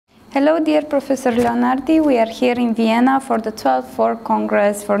Hello, dear Professor Leonardi. We are here in Vienna for the 12th World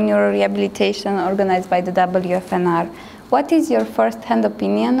Congress for Neurorehabilitation organized by the WFNR. What is your first-hand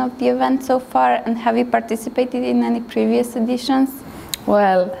opinion of the event so far, and have you participated in any previous editions?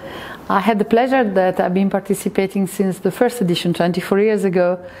 Well, I had the pleasure that I've been participating since the first edition 24 years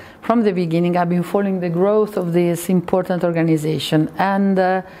ago. From the beginning, I've been following the growth of this important organization,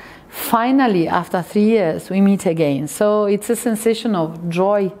 and finally, after 3 years, we meet again. So it's a sensation of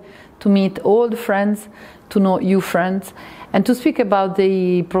joy to meet old friends, to know new friends, and to speak about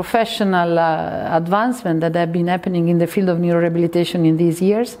the professional advancement that have been happening in the field of neurorehabilitation in these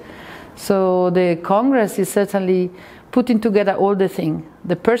years. So the Congress is certainly putting together all the things,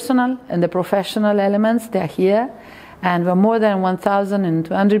 the personal and the professional elements. They are here, and we're more than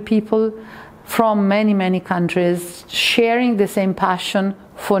 1,200 people from many, many countries sharing the same passion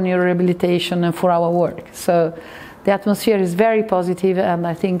for neurorehabilitation and for our work. So the atmosphere is very positive, and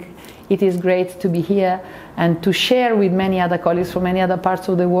I think it is great to be here and to share with many other colleagues from many other parts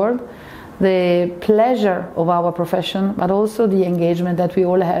of the world the pleasure of our profession, but also the engagement that we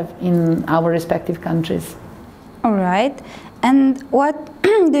all have in our respective countries. All right. And what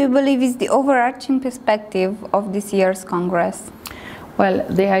do you believe is the overarching perspective of this year's Congress? Well,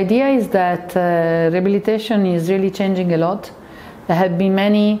 the idea is that rehabilitation is really changing a lot. There have been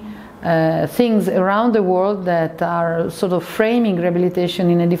many things around the world that are sort of framing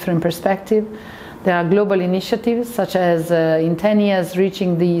rehabilitation in a different perspective. There are global initiatives such as in 10 years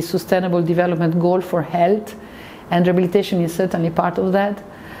reaching the Sustainable Development Goal for health, and rehabilitation is certainly part of that.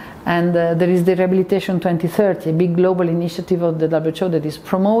 And there is the Rehabilitation 2030, a big global initiative of the WHO that is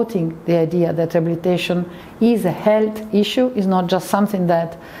promoting the idea that rehabilitation is a health issue, is not just something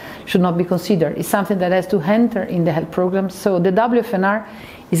that should not be considered. It's something that has to enter in the health programs. So the WFNR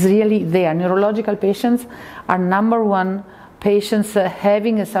is really there. Neurological patients are #1 patients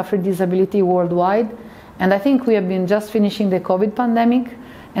having a suffering disability worldwide. And I think we have been just finishing the COVID pandemic,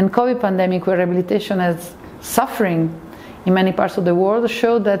 and COVID pandemic, where rehabilitation has suffering in many parts of the world,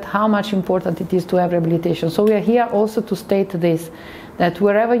 showed that how much important it is to have rehabilitation. So we are here also to state this, that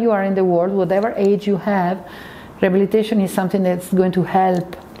wherever you are in the world, whatever age you have, rehabilitation is something that's going to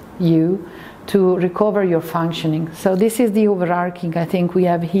help you to recover your functioning. So this is the overarching, I think, we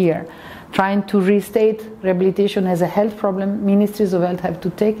have here. Trying to restate rehabilitation as a health problem, ministries of health have to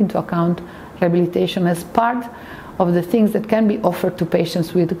take into account rehabilitation as part of the things that can be offered to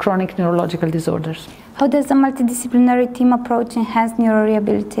patients with chronic neurological disorders. How does the multidisciplinary team approach enhance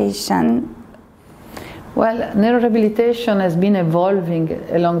neurorehabilitation? Well, neurorehabilitation has been evolving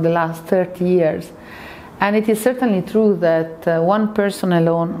along the last 30 years. And it is certainly true that one person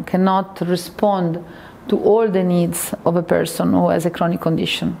alone cannot respond to all the needs of a person who has a chronic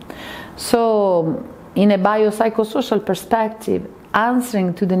condition. So, in a biopsychosocial perspective,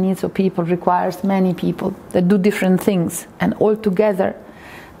 answering to the needs of people requires many people that do different things, and all together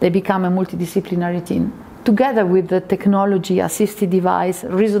they become a multidisciplinary team, together with the technology-assisted device,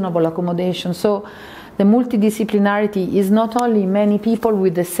 reasonable accommodation. So the multidisciplinarity is not only many people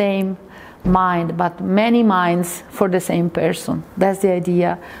with the same mind, but many minds for the same person. That's the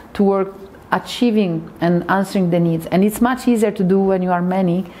idea, to work achieving and answering the needs. And it's much easier to do when you are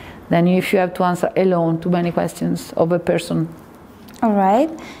many than if you have to answer alone to many questions of a person. All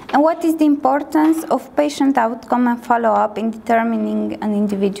right. And what is the importance of patient outcome and follow-up in determining an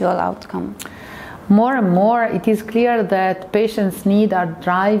individual outcome? More and more it is clear that patients' needs are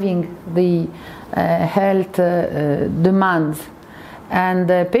driving the health demands. And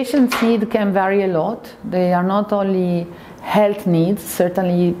patients' needs can vary a lot. They are not only health needs.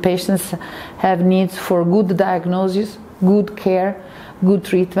 Certainly patients have needs for good diagnosis, good care, good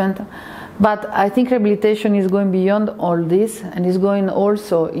treatment. But I think rehabilitation is going beyond all this, and is going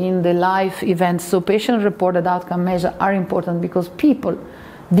also in the life events. So patient-reported outcome measures are important because people,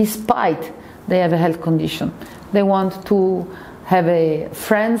 despite they have a health condition, they want to have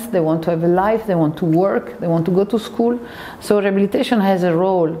friends, they want to have a life, they want to work, they want to go to school. So rehabilitation has a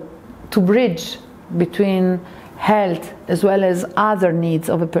role to bridge between health as well as other needs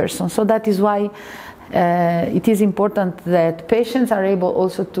of a person. So that is why it is important that patients are able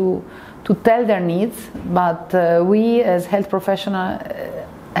also to tell their needs, but we as health professionals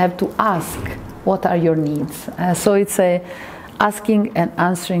have to ask, what are your needs? So it's a asking and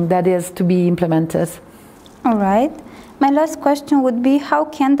answering that is to be implemented. All right. My last question would be, how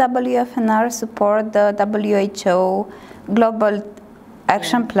can WFNR support the WHO Global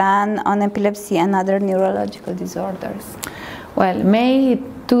Action Plan on Epilepsy and Other Neurological Disorders? Well, May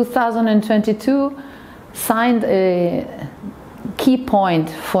 2022 signed a key point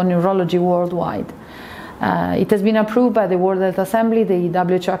for neurology worldwide. It has been approved by the World Health Assembly, the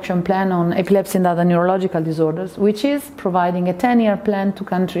WHO Action Plan on Epilepsy and Other Neurological Disorders, which is providing a 10-year plan to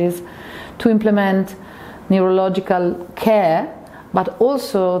countries to implement neurological care, but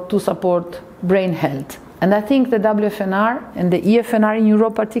also to support brain health. And I think the WFNR and the EFNR in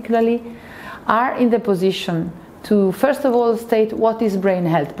Europe particularly are in the position to, first of all, state what is brain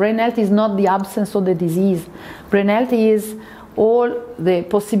health. Brain health is not the absence of the disease. Brain health is all the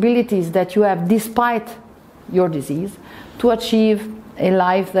possibilities that you have despite your disease to achieve a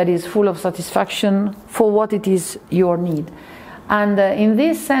life that is full of satisfaction for what it is your need. And in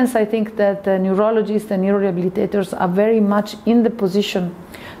this sense, I think that neurologists and neurorehabilitators are very much in the position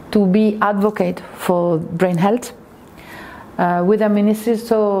to be advocate for brain health with their ministries.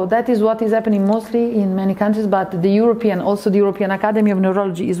 So that is what is happening mostly in many countries, but the European Academy of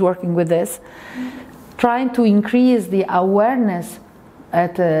Neurology is working with this, trying to increase the awareness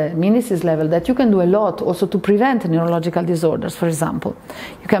at ministries level that you can do a lot also to prevent neurological disorders. For example,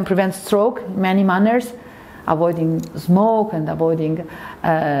 you can prevent stroke in many manners, avoiding smoke and avoiding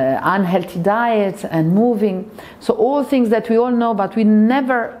unhealthy diets and moving. So all things that we all know, but we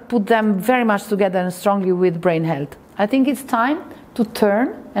never put them very much together and strongly with brain health. I think it's time to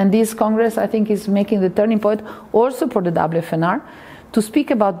turn, and this Congress I think is making the turning point also for the WFNR to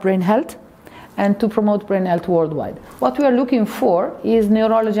speak about brain health and to promote brain health worldwide. What we are looking for is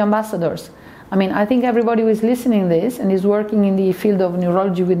neurology ambassadors. I mean, I think everybody who is listening to this and is working in the field of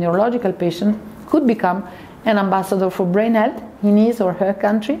neurology with neurological patients could become an ambassador for brain health in his or her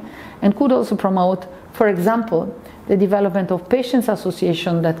country, and could also promote, for example, the development of patients'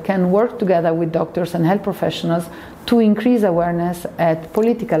 associations that can work together with doctors and health professionals to increase awareness at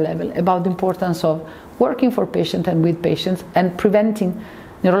political level about the importance of working for patients and with patients and preventing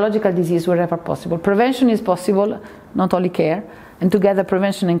neurological disease wherever possible. Prevention is possible, not only care, and together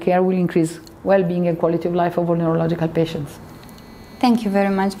prevention and care will increase well-being and quality of life of all neurological patients. Thank you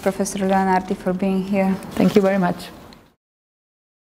very much, Professor Leonardi, for being here. Thank you very much.